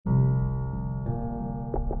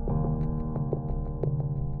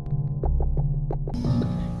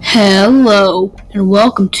Hello, and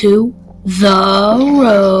welcome to The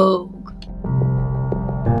Rogue.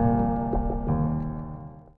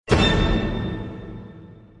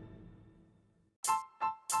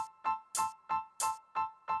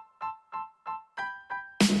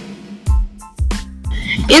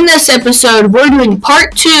 In this episode, we're doing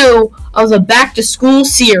part 2 of the Back to School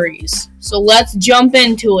series. So let's jump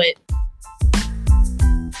into it.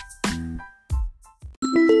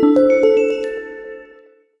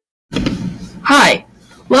 Hi,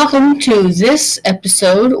 welcome to this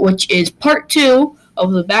episode, which is part 2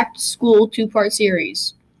 of the Back to School 2-part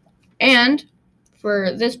series. And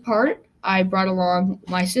for this part, I brought along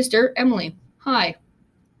my sister, Emily. Hi.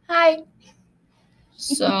 Hi.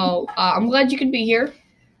 So, I'm glad you could be here.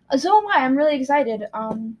 So am I. I'm really excited. I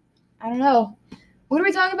don't know. What are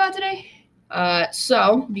we talking about today?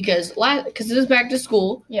 Because this is back to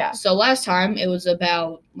school. Yeah. So last time it was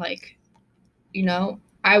about,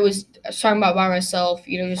 I was talking about by myself,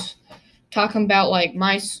 just talking about,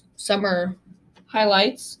 my summer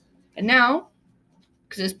highlights. And now,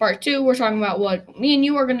 because it's part 2, we're talking about what me and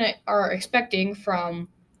you are expecting from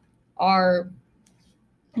our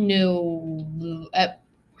new, what are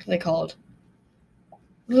they called?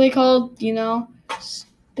 What are they called,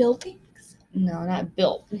 Buildings? No, not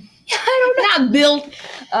built. I don't know. Not built.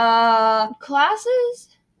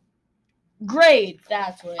 Classes? Grades,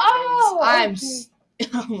 that's what it is. Oh,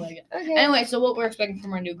 oh my god. Okay. Anyway, so what we're expecting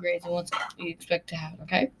from our new grades and what we expect to happen,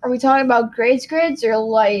 okay? Are we talking about grids or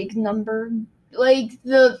number?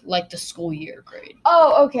 The school year grade.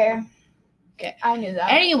 Oh, okay. Okay. I knew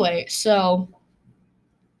that. Anyway, so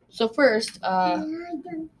first, what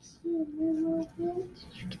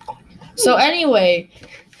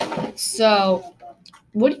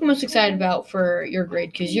are you most excited about for your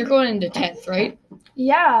grade? Because you're going into 10th, right?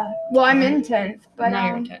 Yeah. Well, I'm in 10th, but now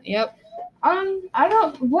you're in 10th. Yep.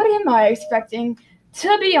 what am I expecting?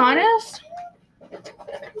 To be honest,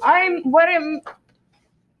 I'm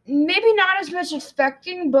maybe not as much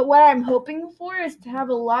expecting, but what I'm hoping for is to have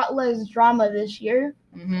a lot less drama this year.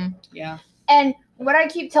 Yeah. And what I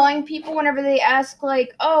keep telling people whenever they ask,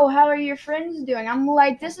 oh, how are your friends doing? I'm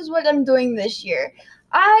like, this is what I'm doing this year.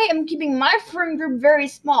 I am keeping my friend group very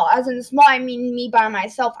small. As in small, I mean me by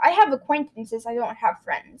myself. I have acquaintances. I don't have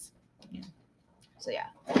friends. Yeah. So yeah,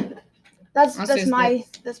 that's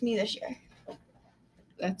me this year.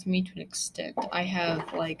 That's me to an extent. I have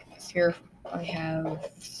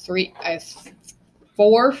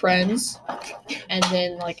four friends, and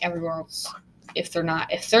then everyone else. If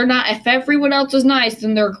everyone else is nice,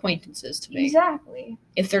 then they're acquaintances to me. Exactly.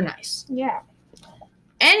 If they're nice. Yeah.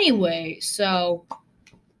 Anyway,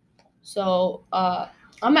 what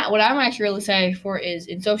I'm actually really excited for is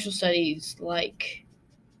in social studies,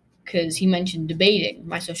 because he mentioned debating.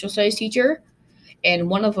 My social studies teacher, and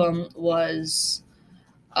one of them was,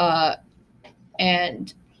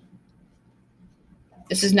 and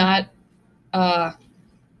this is not,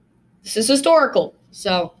 this is historical,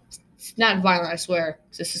 so it's not violent, I swear.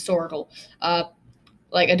 It's historical. A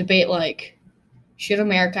debate should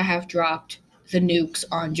America have dropped the nukes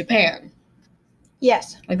on Japan?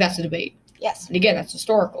 Yes. That's a debate. Yes. And again, that's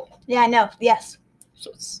historical. Yeah, I know. Yes. So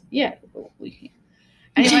it's, yeah.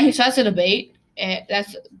 Anyway, so that's a debate. And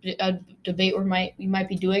that's a debate we might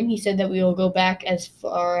be doing. He said that we will go back as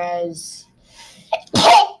far as,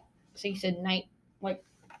 so he said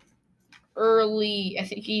early, I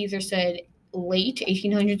think he either said late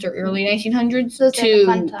 1800s or early 1900s the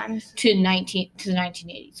fun times. to the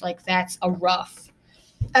 1980s. That's a rough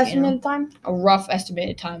estimated time. A rough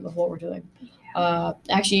estimated time of what we're doing.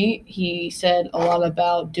 Actually, he said a lot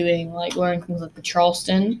about doing learning things like the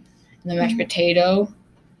Charleston and the mashed potato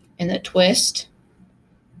and the twist.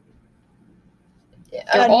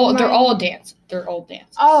 They're all dance. They're all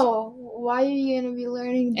dances. Oh, why are you gonna be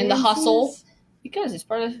learning dances? And the hustle, because it's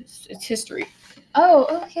part of its history.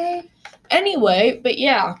 Oh, okay. Anyway, but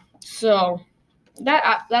yeah, so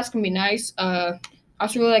that's gonna be nice. I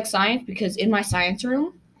also really like science because in my science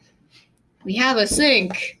room we have a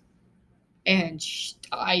sink. And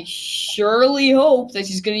I surely hope that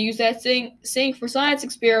she's going to use that sink for science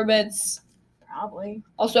experiments. Probably.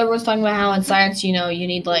 Also, everyone's talking about how in science, you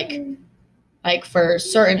need, for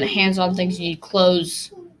certain hands-on things, you need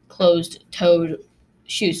closed-toed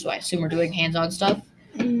shoes. So I assume we're doing hands-on stuff.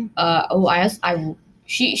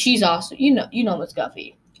 She's awesome. You know Miss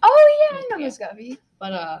Guffey. Oh, yeah, I know Miss Guffey.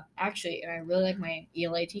 But, actually, and I really like my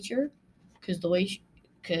ELA teacher because the way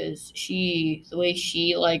she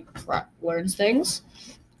learns things,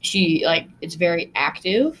 she it's very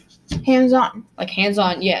active, hands-on,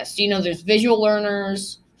 yes. There's visual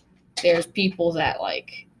learners, there's people that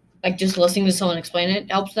like just listening to someone explain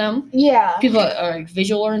it helps them. Yeah. People are like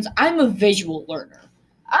visual learners. I'm a visual learner.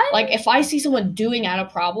 Like if I see someone doing out a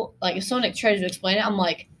problem, like if someone tries to explain it, I'm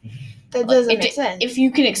like, that doesn't make sense. If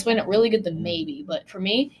you can explain it really good, then maybe. But for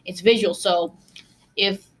me, it's visual. So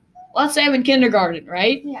if let's say I'm in kindergarten,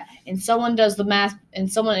 right? Yeah. And someone does the math,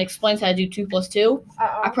 and someone explains how to do 2 + 2,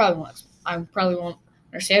 Uh-oh. I probably won't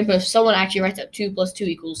understand. But if someone actually writes out 2 +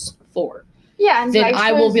 2 = 4, yeah, and then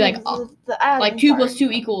I will be like, like 2 +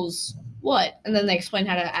 2 = what? And then they explain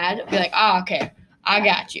how to add. Be like, okay, I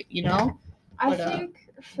got you. You know. I think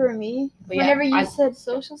for me, whenever you said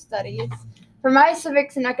social studies, for my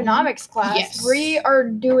civics and economics class, we are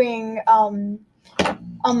doing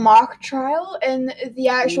a mock trial in the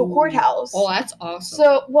actual courthouse. Oh, that's awesome.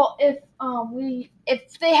 So, well,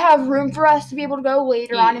 if they have room for us to be able to go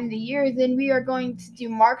later on in the year, then we are going to do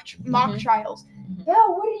mock trials.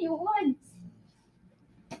 Belle, what do you want?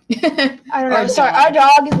 I don't know. Sorry, our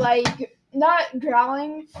dog is like not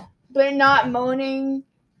growling, but not moaning,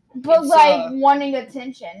 but it's, wanting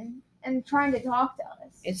attention and trying to talk to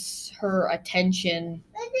us. It's her attention.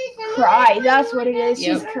 Cry. That's what it is.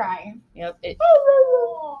 Yep. She's crying. Yep.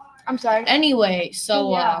 I'm sorry. Anyway,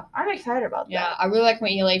 so I'm excited about that. Yeah, I really like my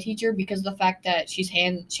ELA teacher because of the fact that she's a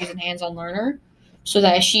hands-on learner, so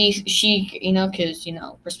that she because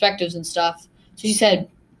perspectives and stuff. So she said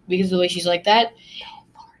because of the way she's like that.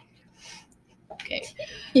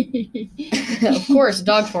 Okay. Of course,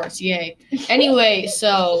 dog farts, yay. Anyway,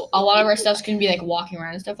 so a lot of our stuff's gonna be like walking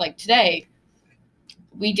around and stuff. Like today,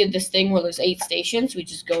 we did this thing where there's 8 stations. We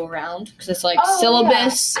just go around because it's like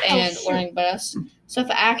syllabus and learning best stuff.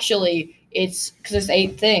 Actually, it's because it's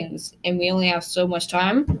 8 things and we only have so much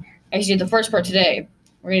time. I actually did the first part today.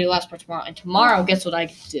 We're gonna do the last part tomorrow. And tomorrow, guess what I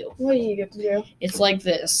get to do? What do you get to do? It's like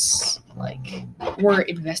this. Like we're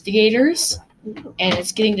investigators. And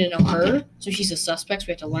it's getting to know her. So she's a suspect, so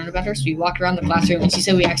we have to learn about her. So we walked around the classroom, and she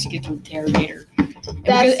said we actually get to interrogate her.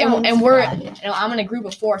 I'm in a group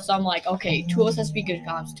of 4, so I'm like, okay, 2 of us has to be good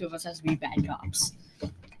cops, 2 of us has to be bad cops.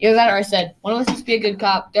 Either that or I said, one of us has to be a good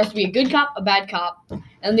cop, there has to be a good cop, a bad cop,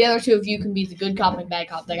 and the other 2 of you can be the good cop and bad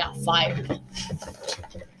cop that got fired.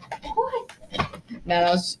 What?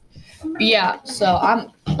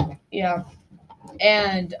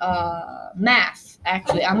 And math.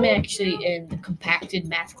 Actually, I'm actually in the compacted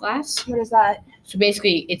math class. What is that? So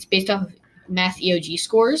basically, it's based off of math EOG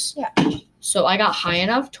scores. Yeah. So I got high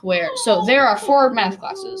enough to where... So there are 4 math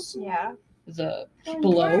classes. Yeah. The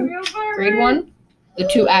below grade 1, the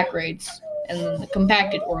 2 at grades, and then the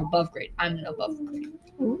compacted or above grade. I'm an above grade.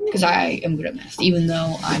 Because I am good at math, even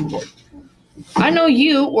though I'm good. I know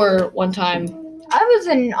you were one time... I was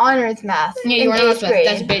in honors math. Yeah, you were in honors math.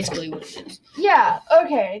 That's basically what it is. Yeah,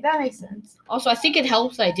 okay, that makes sense. Also, I think it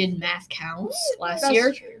helps that I did math counts last year.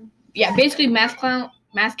 That's true. Yeah, basically math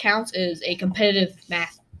counts is a competitive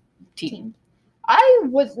math team. I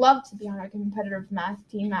would love to be on a competitive math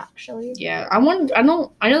team, actually. Yeah, I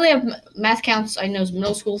know they have math counts. I know it's a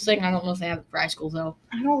middle school thing. I don't know if they have it for high school though.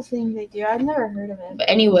 I don't think they do. I've never heard of it. But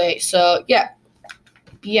anyway, so yeah.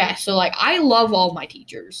 So like, I love all my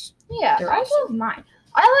teachers. Yeah, I love mine.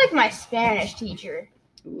 I like my Spanish teacher.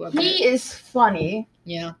 Ooh, he is funny.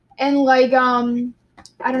 Yeah. And like,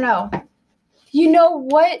 I don't know. You know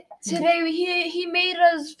what? Today he made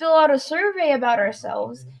us fill out a survey about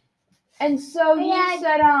ourselves. And so he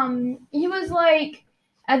said, he was like,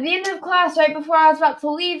 at the end of class, right before I was about to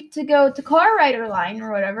leave to go to car rider line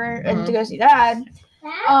or whatever, and to go see Dad.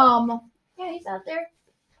 Yeah, he's out there.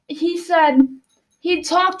 He said he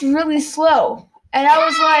talked really slow. And I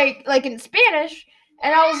was like in Spanish,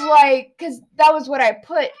 and I was like, because that was what I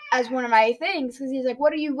put as one of my things, because he's like,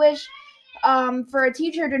 what do you wish for a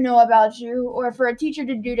teacher to know about you, or for a teacher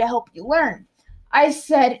to do to help you learn? I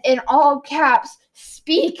said in all caps,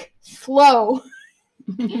 speak slow.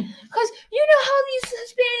 Because you know how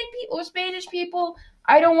these Spanish people,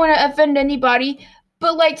 I don't want to offend anybody,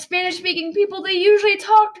 but like Spanish-speaking people, they usually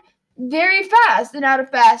talk very fast and at a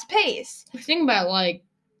fast pace. Think about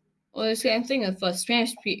the same thing if a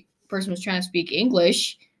Spanish person was trying to speak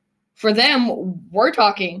English. For them, we're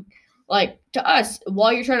talking. Like, to us,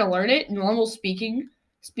 while you're trying to learn it, normal speaking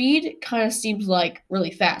speed kind of seems like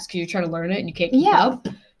really fast because you're trying to learn it and you can't keep up.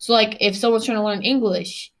 So, like, if someone's trying to learn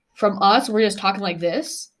English from us, we're just talking like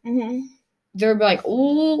this. Mm-hmm. They're like,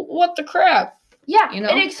 "Oh, what the crap?" Yeah, and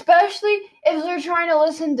especially if they're trying to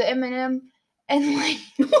listen to Eminem. And like,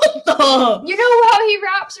 what the? You know how he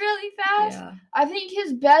raps really fast? Yeah. I think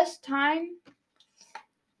his best time,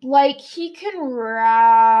 like, he can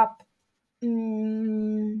rap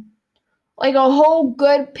like a whole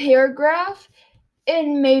good paragraph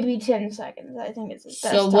in maybe 10 seconds. I think it's his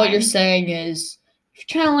best time. So what you're saying is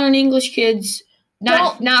If you're trying to learn English, kids,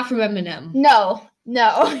 not from Eminem. No,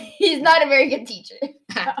 he's not a very good teacher.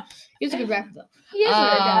 He's a good rapper though. He is a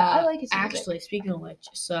good guy. I like his music. Actually, speaking of which,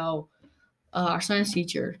 so our science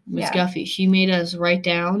teacher, Miss Guffey, she made us write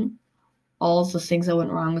down all of the things that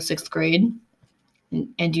went wrong with 6th grade.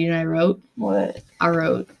 And do you know what I wrote? What? I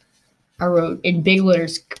wrote in big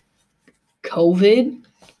letters, COVID.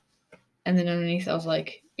 And then underneath, I was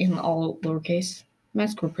like, in all lowercase.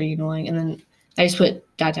 Masks were pretty annoying. And then I just put ...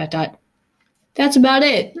 That's about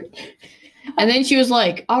it. And then she was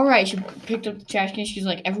like, all right. She picked up the trash can. She's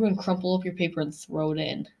like, everyone crumple up your paper and throw it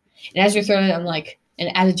in. And as you're throwing it, I'm like,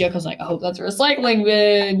 and as a joke, I was like, I hope that's a recycling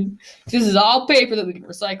bin. This is all paper that we can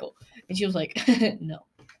recycle. And she was like, no.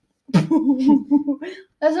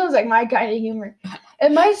 That sounds like my kind of humor.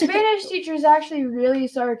 And my Spanish teacher is actually really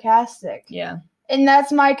sarcastic. Yeah. And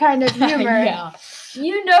that's my kind of humor. Yeah.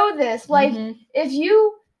 You know this. Like, if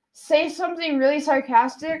you say something really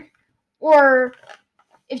sarcastic, or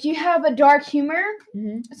if you have a dark humor,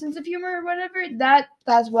 a sense of humor or whatever,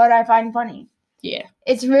 that's what I find funny. Yeah.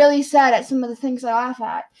 It's really sad at some of the things I laugh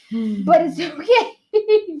at. But it's okay.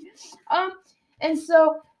 And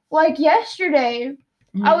so, like yesterday,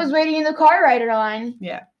 I was waiting in the car rider line.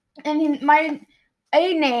 Yeah. And my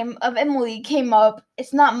A name of Emily came up.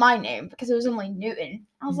 It's not my name because it was Emily Newton.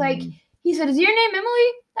 I was like, he said, is your name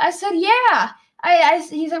Emily? I said, yeah.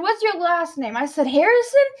 He said, what's your last name? I said,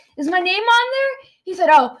 Harrison? Is my name on there? He said,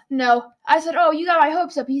 oh, no. I said, oh, you got my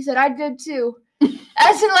hopes up. He said, I did too.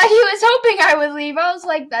 As in, like, he was hoping I would leave. I was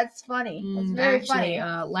like, that's funny. That's very funny.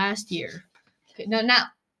 Last year.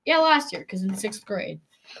 Last year, because in 6th grade.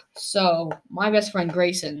 So, my best friend,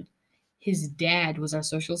 Grayson, his dad was our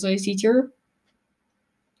social studies teacher.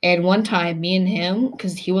 And one time, me and him,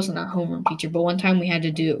 because he wasn't our homeroom teacher, but one time we had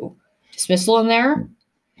to do dismissal in there.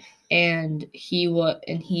 And he was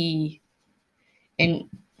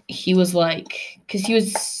like,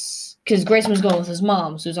 because Grayson was going with his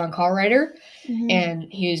mom, so he was on call rider, and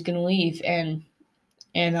he was gonna leave, and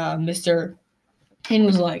Mr. Payne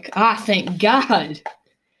was like, thank God.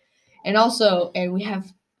 And we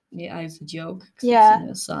have, it's a joke. Yeah. It's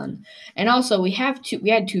his son. And also we had 2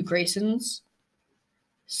 Graysons,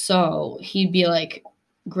 so he'd be like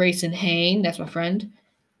Grayson Hain, that's my friend.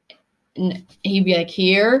 And he'd be like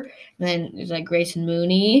here, and then there's like Grayson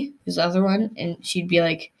Mooney, his other one, and she'd be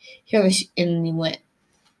like here, and then he went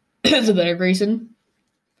the better Grayson,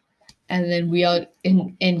 and then we all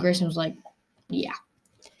and Grayson was like, yeah,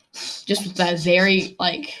 just with that very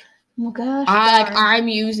like, oh gosh, I'm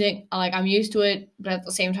used to it, but at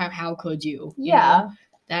the same time, how could you? You know,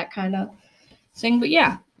 that kind of thing. But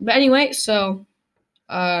yeah, but anyway, so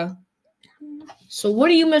what are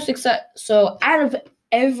you most excited? So out of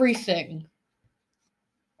everything,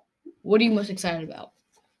 what are you most excited about?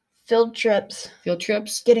 Field trips. Field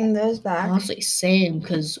trips? Getting those back. Honestly, same,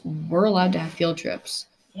 because we're allowed to have field trips.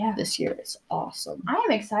 Yeah. This year. It's awesome.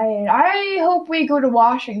 I'm excited. I hope we go to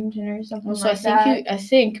Washington or something that. I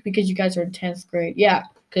think because you guys are in 10th grade. Yeah,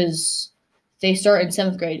 because they start in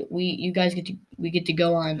 7th grade. We get to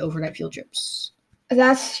go on overnight field trips.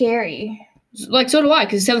 That's scary. Like, so do I,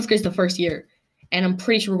 because 7th grade's the first year. And I'm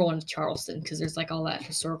pretty sure we're going to Charleston because there's like all that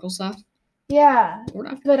historical stuff. Yeah,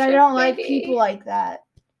 but I don't like people like that.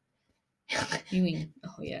 You mean?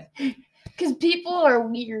 Oh yeah. Because people are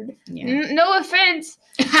weird. Yeah. No offense.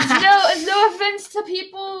 No offense to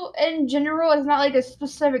people in general. It's not like a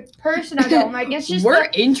specific person I don't like. It's just we're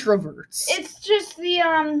introverts. It's just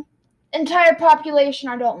the entire population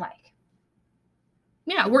I don't like.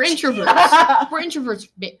 Yeah, we're introverts. We're introverts.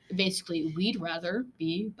 Basically, we'd rather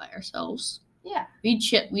be by ourselves. Yeah.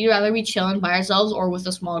 We'd rather be chilling by ourselves or with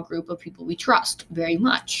a small group of people we trust very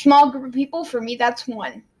much. Small group of people, for me, that's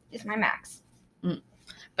 1. Is my max.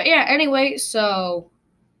 But yeah, anyway, so,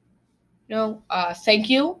 thank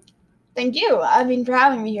you. Thank you. I mean, for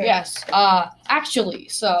having me here. Yes. Actually,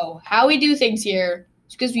 so how we do things here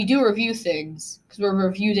is because we do review things. Because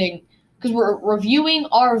we're reviewing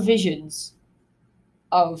our visions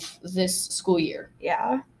of this school year.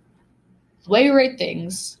 Yeah. The way we rate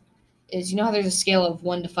things is, you know how there's a scale of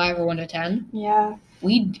 1 to 5 or 1 to 10? Yeah.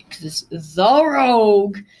 Because it's the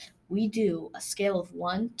Rogue, we do a scale of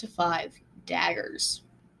 1 to 5 daggers.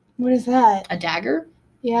 What is that? A dagger?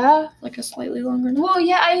 Yeah. Like a slightly longer knife? Well,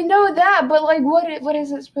 yeah, I know that, but like, what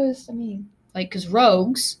is it supposed to mean? Like, because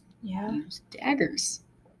rogues use daggers.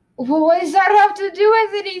 Well, what does that have to do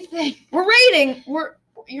with anything? We're rating.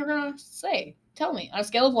 You're gonna say. Tell me, on a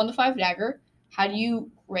scale of 1 to 5 dagger, how do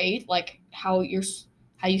you rate, like, how you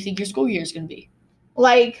think your school year is gonna be?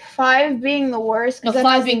 Like 5 being the worst. No,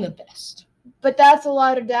 5 being the best. But that's a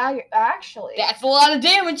lot of dagger, actually. That's a lot of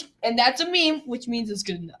damage, and that's a meme, which means it's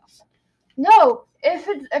good enough. No, if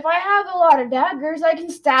I have a lot of daggers, I can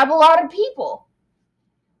stab a lot of people.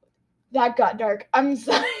 That got dark. I'm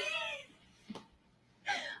sorry.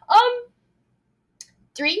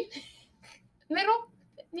 3, middle,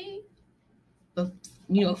 knee. You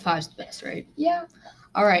know, 5's the best, right? Yeah.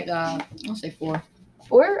 All right, I'll say 4.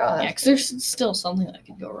 4? Yeah, because there's still something that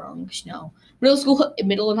could go wrong. You know,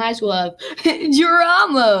 middle and high school have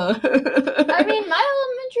drama. I mean, my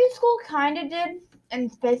elementary school kind of did in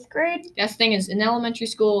 5th grade. That's the thing is, in elementary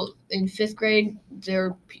school, in 5th grade, there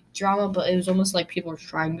were drama, but it was almost like people were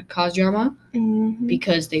trying to cause drama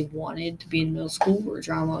because they wanted to be in middle school where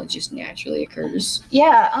drama just naturally occurs.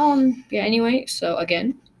 Yeah. Yeah. Anyway, so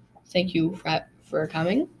again, thank you for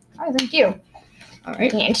coming. Oh, thank you. All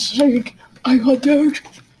right. Handshake. I got that.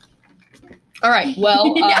 All right.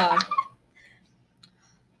 Well,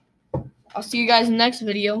 I'll see you guys in the next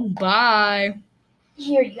video. Bye.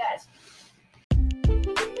 Here, you guys.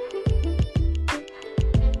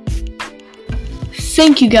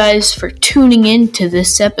 Thank you guys for tuning in to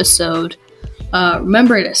this episode.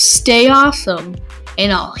 Remember to stay awesome,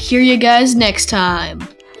 and I'll hear you guys next time.